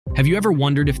Have you ever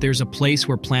wondered if there's a place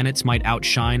where planets might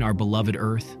outshine our beloved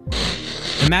Earth?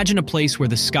 Imagine a place where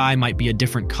the sky might be a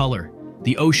different color,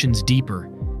 the oceans deeper,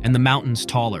 and the mountains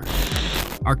taller.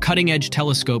 Our cutting-edge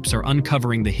telescopes are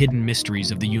uncovering the hidden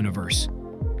mysteries of the universe.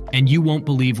 And you won't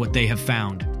believe what they have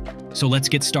found. So let's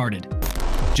get started.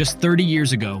 Just 30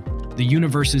 years ago, the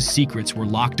universe's secrets were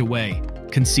locked away,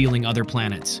 concealing other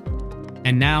planets.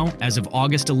 And now, as of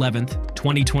August 11th,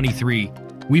 2023,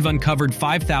 we've uncovered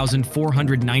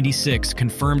 5,496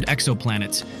 confirmed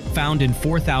exoplanets found in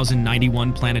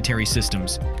 4,091 planetary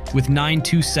systems, with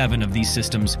 927 of these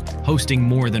systems hosting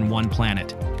more than one planet.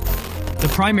 The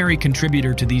primary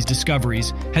contributor to these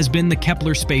discoveries has been the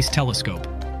Kepler Space Telescope.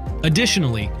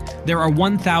 Additionally, there are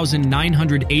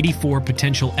 1,984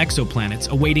 potential exoplanets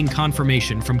awaiting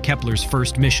confirmation from Kepler's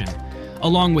first mission,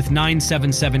 along with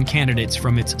 977 candidates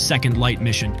from its second light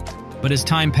mission. But as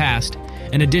time passed,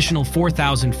 an additional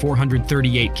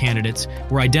 4,438 candidates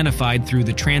were identified through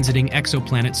the Transiting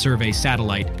Exoplanet Survey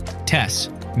Satellite (TESS)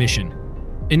 mission.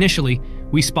 Initially,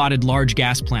 we spotted large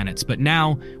gas planets, but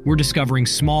now we're discovering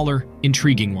smaller,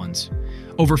 intriguing ones.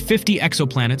 Over 50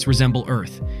 exoplanets resemble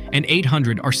Earth, and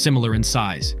 800 are similar in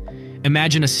size.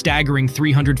 Imagine a staggering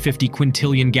 350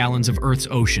 quintillion gallons of Earth's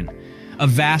ocean, a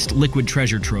vast liquid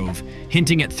treasure trove,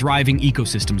 hinting at thriving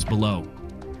ecosystems below.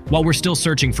 While we're still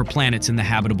searching for planets in the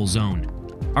habitable zone,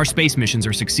 our space missions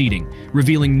are succeeding,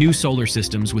 revealing new solar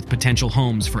systems with potential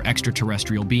homes for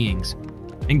extraterrestrial beings.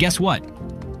 And guess what?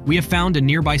 We have found a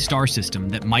nearby star system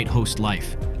that might host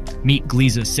life. Meet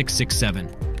Gliese 667,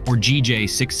 or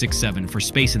GJ667 for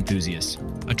space enthusiasts,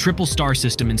 a triple star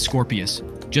system in Scorpius,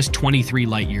 just 23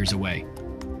 light-years away.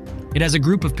 It has a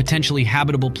group of potentially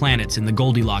habitable planets in the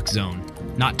Goldilocks zone,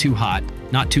 not too hot,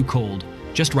 not too cold,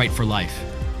 just right for life.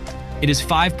 It is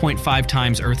 5.5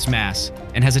 times Earth's mass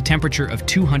and has a temperature of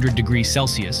 200 degrees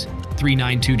Celsius,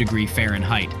 392 degrees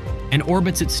Fahrenheit, and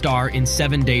orbits its star in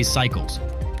 7-day cycles.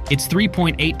 It's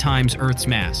 3.8 times Earth's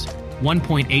mass,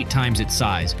 1.8 times its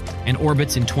size, and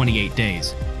orbits in 28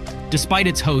 days. Despite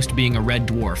its host being a red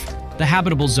dwarf, the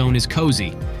habitable zone is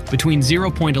cozy, between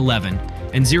 0.11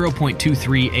 and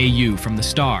 0.23 AU from the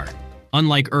star,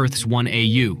 unlike Earth's 1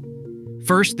 AU.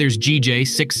 First, there's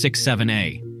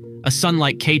GJ667a, a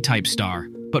Sun-like K-type star,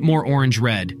 but more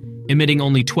orange-red, emitting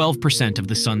only 12% of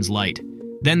the Sun's light.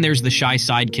 Then there's the shy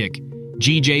sidekick,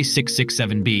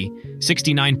 GJ667b,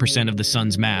 69% of the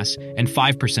Sun's mass and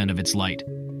 5% of its light.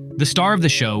 The star of the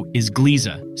show is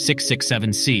Gliese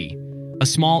 667c, a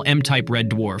small M-type red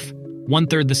dwarf,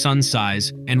 one-third the Sun's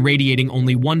size and radiating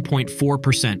only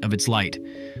 1.4% of its light,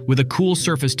 with a cool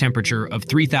surface temperature of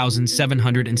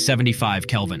 3,775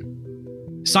 Kelvin.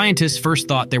 Scientists first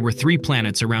thought there were 3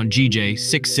 planets around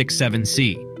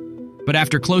GJ667c, but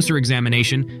after closer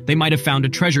examination, they might have found a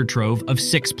treasure trove of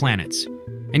 6 planets.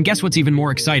 And guess what's even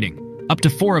more exciting? Up to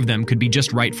 4 of them could be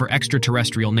just right for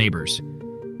extraterrestrial neighbors.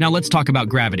 Now let's talk about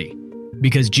gravity.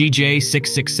 Because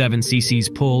GJ667cc's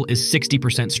pull is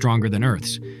 60% stronger than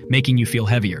Earth's, making you feel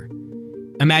heavier.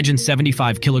 Imagine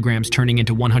 75 kilograms turning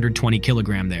into 120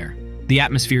 kilograms there. The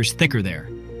atmosphere's thicker there.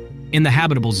 In the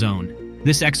habitable zone,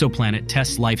 this exoplanet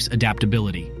tests life's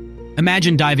adaptability.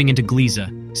 Imagine diving into Gliese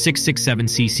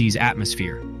 667cc's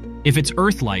atmosphere. If it's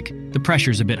Earth-like, the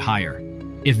pressure's a bit higher.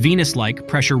 If Venus-like,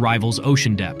 pressure rivals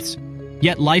ocean depths.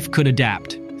 Yet life could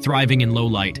adapt, thriving in low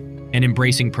light and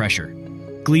embracing pressure.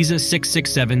 Gliese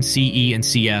 667ce and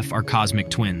CF are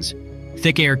cosmic twins.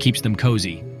 Thick air keeps them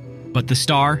cozy. But the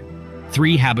star?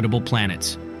 3 habitable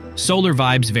planets. Solar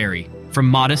vibes vary, from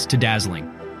modest to dazzling.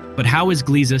 But how is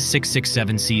Gliese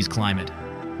 667c's climate?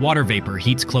 Water vapor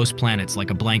heats close planets like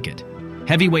a blanket.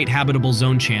 Heavyweight habitable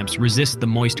zone champs resist the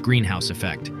moist greenhouse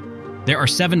effect. There are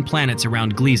 7 planets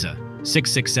around Gliese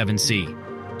 667c.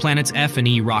 Planets F and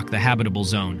E rock the habitable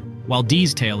zone, while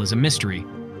D's tail is a mystery.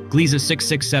 Gliese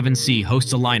 667c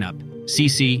hosts a lineup,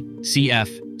 CC, CF,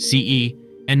 CE,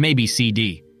 and maybe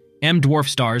CD. M-dwarf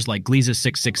stars like Gliese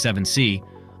 667c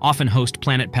often host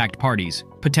planet-packed parties,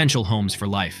 potential homes for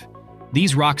life.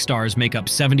 These rock stars make up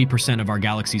 70% of our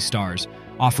galaxy's stars,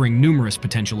 offering numerous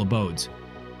potential abodes.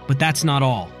 But that's not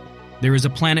all. There is a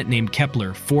planet named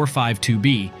Kepler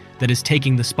 452b that is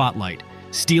taking the spotlight,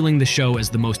 stealing the show as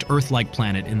the most Earth-like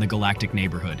planet in the galactic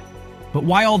neighborhood. But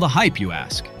why all the hype, you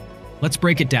ask? Let's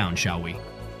break it down, shall we?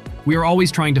 We are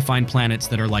always trying to find planets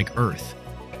that are like Earth,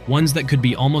 ones that could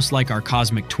be almost like our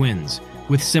cosmic twins,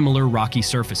 with similar rocky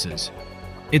surfaces.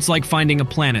 It's like finding a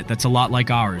planet that's a lot like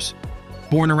ours,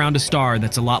 born around a star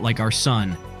that's a lot like our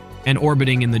Sun, and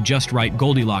orbiting in the just right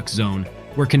Goldilocks zone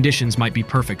where conditions might be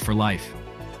perfect for life.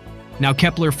 Now,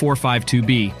 Kepler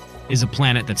 452b is a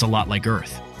planet that's a lot like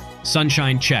Earth.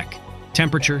 Sunshine, check.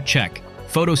 Temperature, check.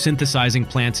 Photosynthesizing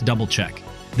plants double-check.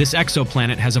 This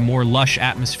exoplanet has a more lush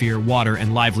atmosphere, water,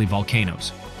 and lively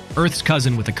volcanoes. Earth's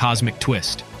cousin with a cosmic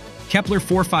twist. Kepler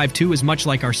 452 is much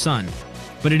like our Sun,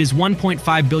 but it is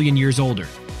 1.5 billion years older.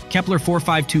 Kepler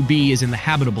 452b is in the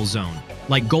habitable zone.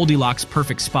 Like Goldilocks'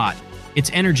 perfect spot,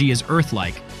 its energy is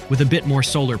Earth-like, with a bit more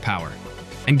solar power.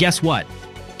 And guess what?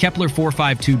 Kepler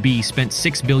 452b spent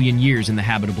 6 billion years in the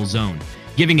habitable zone,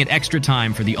 giving it extra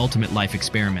time for the ultimate life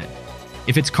experiment.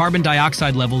 If its carbon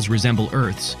dioxide levels resemble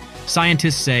Earth's,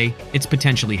 scientists say it's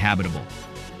potentially habitable.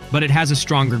 But it has a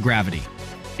stronger gravity.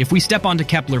 If we step onto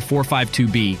Kepler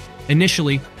 452b,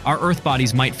 initially, our Earth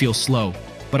bodies might feel slow,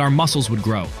 but our muscles would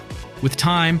grow. With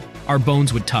time, our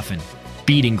bones would toughen,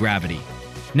 beating gravity.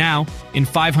 Now, in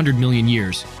 500 million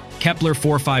years, Kepler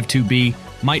 452b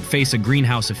might face a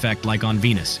greenhouse effect like on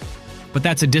Venus. But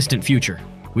that's a distant future.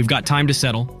 We've got time to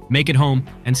settle, make it home,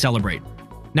 and celebrate.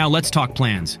 Now let's talk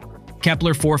plans.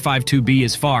 Kepler 452b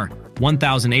is far,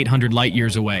 1,800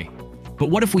 light-years away.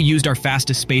 But what if we used our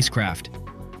fastest spacecraft?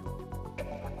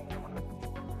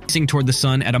 Racing toward the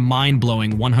sun at a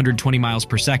mind-blowing 120 miles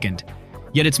per second,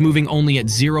 yet it's moving only at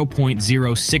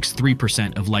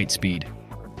 0.063% of light speed.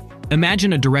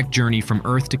 Imagine a direct journey from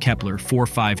Earth to Kepler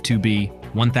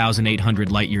 452b,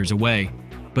 1,800 light-years away,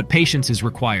 but patience is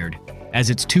required,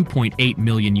 as it's 2.8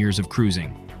 million years of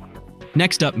cruising.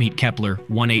 Next up, meet Kepler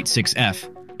 186f,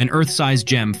 an Earth-sized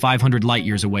gem 500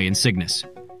 light-years away in Cygnus.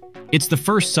 It's the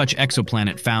first such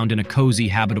exoplanet found in a cozy,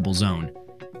 habitable zone.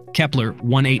 Kepler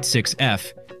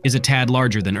 186f is a tad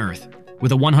larger than Earth,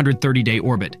 with a 130-day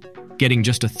orbit, getting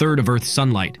just a third of Earth's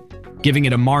sunlight, giving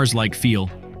it a Mars-like feel,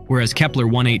 whereas Kepler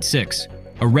 186,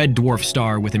 a red dwarf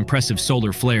star with impressive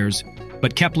solar flares,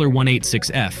 but Kepler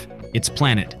 186f, its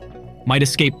planet, might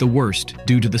escape the worst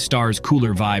due to the star's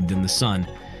cooler vibe than the Sun.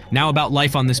 Now about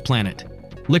life on this planet.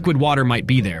 Liquid water might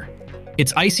be there.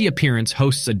 Its icy appearance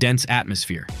hosts a dense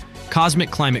atmosphere.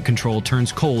 Cosmic climate control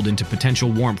turns cold into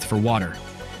potential warmth for water.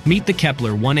 Meet the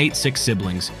Kepler 186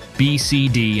 siblings, B, C,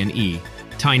 D, and E,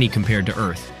 tiny compared to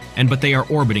Earth, but they are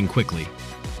orbiting quickly.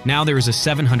 Now there is a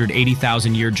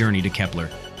 780,000-year journey to Kepler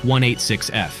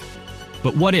 186f.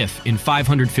 But what if, in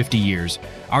 550 years,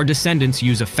 our descendants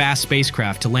use a fast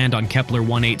spacecraft to land on Kepler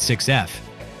 186f?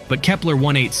 But Kepler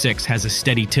 186 has a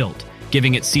steady tilt,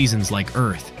 giving it seasons like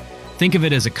Earth. Think of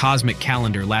it as a cosmic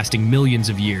calendar lasting millions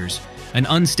of years. An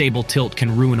unstable tilt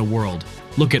can ruin a world.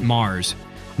 Look at Mars.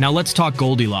 Now let's talk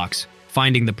Goldilocks,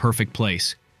 finding the perfect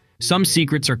place. Some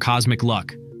secrets are cosmic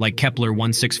luck, like Kepler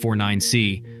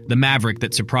 1649c, the maverick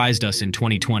that surprised us in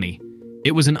 2020.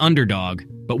 It was an underdog,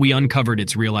 but we uncovered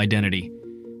its real identity.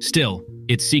 Still,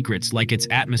 its secrets, like its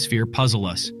atmosphere, puzzle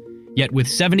us. Yet with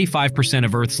 75%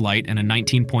 of Earth's light and a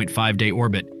 19.5-day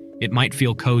orbit, it might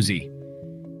feel cozy.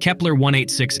 Kepler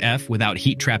 186f, without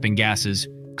heat-trapping gases,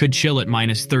 could chill at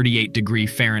minus 38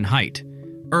 degrees Fahrenheit.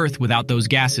 Earth, without those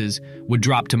gases, would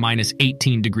drop to minus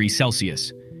 18 degrees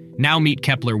Celsius. Now meet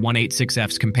Kepler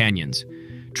 186f's companions: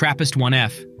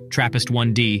 TRAPPIST-1f,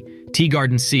 TRAPPIST-1d,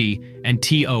 Teegarden-C, and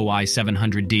TOI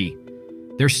 700d.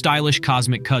 They're stylish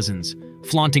cosmic cousins,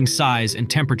 flaunting size and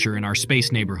temperature in our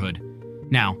space neighborhood.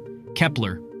 Now,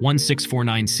 Kepler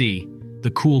 1649c,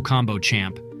 the cool combo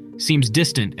champ, seems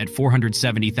distant at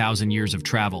 470,000 years of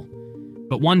travel.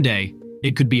 But one day,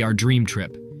 it could be our dream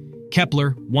trip.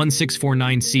 Kepler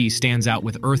 1649c stands out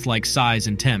with Earth-like size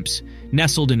and temps,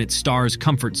 nestled in its star's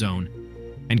comfort zone.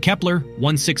 And Kepler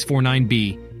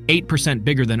 1649b, 8%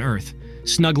 bigger than Earth,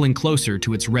 snuggling closer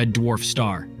to its red dwarf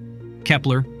star.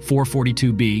 Kepler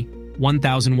 442b,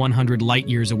 1,100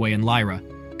 light-years away in Lyra,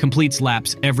 completes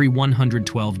laps every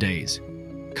 112 days.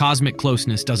 Cosmic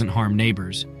closeness doesn't harm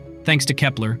neighbors, thanks to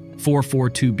Kepler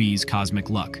 442b's cosmic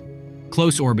luck.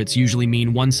 Close orbits usually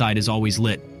mean one side is always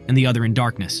lit and the other in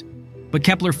darkness. But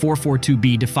Kepler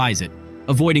 442b defies it,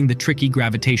 avoiding the tricky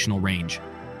gravitational range.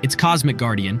 Its cosmic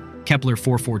guardian, Kepler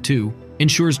 442,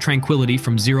 ensures tranquility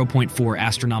from 0.4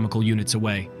 astronomical units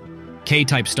away.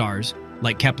 K-type stars,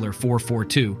 like Kepler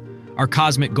 442, are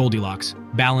cosmic Goldilocks,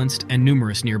 balanced and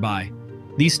numerous nearby.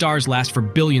 These stars last for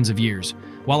billions of years,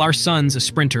 while our sun's a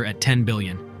sprinter at 10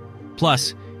 billion.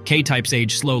 Plus, K-types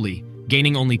age slowly,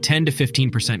 gaining only 10 to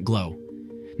 15% glow.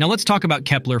 Now let's talk about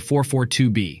Kepler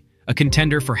 442b, a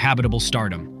contender for habitable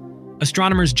stardom.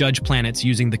 Astronomers judge planets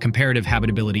using the Comparative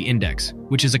Habitability Index,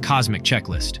 which is a cosmic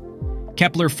checklist.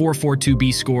 Kepler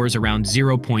 442b scores around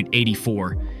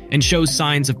 0.84 and shows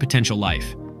signs of potential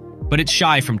life. But it's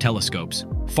shy from telescopes,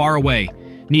 far away,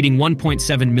 needing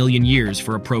 1.7 million years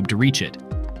for a probe to reach it.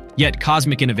 Yet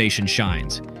cosmic innovation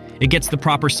shines. It gets the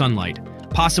proper sunlight,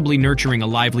 possibly nurturing a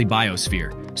lively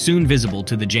biosphere, soon visible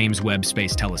to the James Webb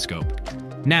Space Telescope.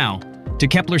 Now, To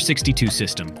Kepler-62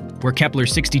 system, where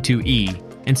Kepler-62e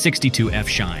and 62f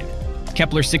shine.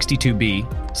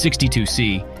 Kepler-62b,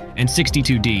 62c, and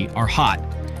 62d are hot,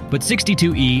 but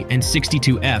 62e and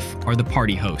 62f are the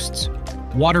party hosts.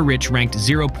 Water-rich ranked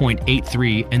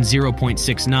 0.83 and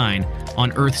 0.69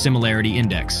 on Earth Similarity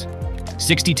Index.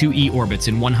 62e orbits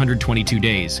in 122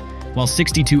 days, while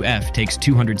 62f takes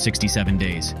 267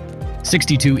 days.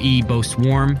 62e boasts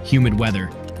warm, humid weather,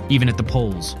 even at the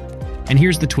poles. And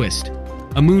here's the twist.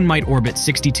 A moon might orbit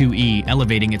 62e,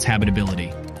 elevating its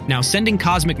habitability. Now, sending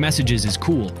cosmic messages is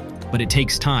cool, but it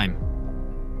takes time.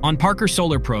 On Parker's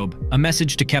solar probe, a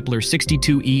message to Kepler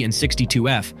 62e and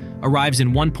 62f arrives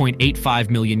in 1.85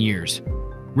 million years.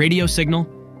 Radio signal?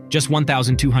 Just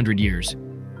 1,200 years.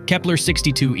 Kepler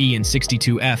 62e and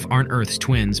 62f aren't Earth's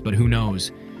twins, but who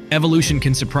knows? Evolution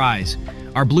can surprise.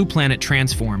 Our blue planet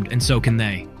transformed, and so can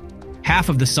they. Half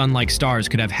of the sun-like stars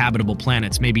could have habitable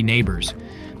planets, maybe neighbors.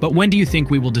 But when do you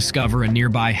think we will discover a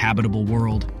nearby habitable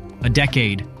world? A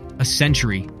decade? A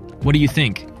century? What do you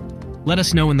think? Let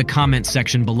us know in the comments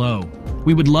section below.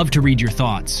 We would love to read your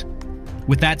thoughts.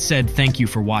 With that said, thank you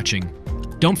for watching.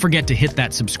 Don't forget to hit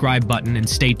that subscribe button and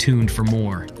stay tuned for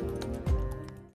more.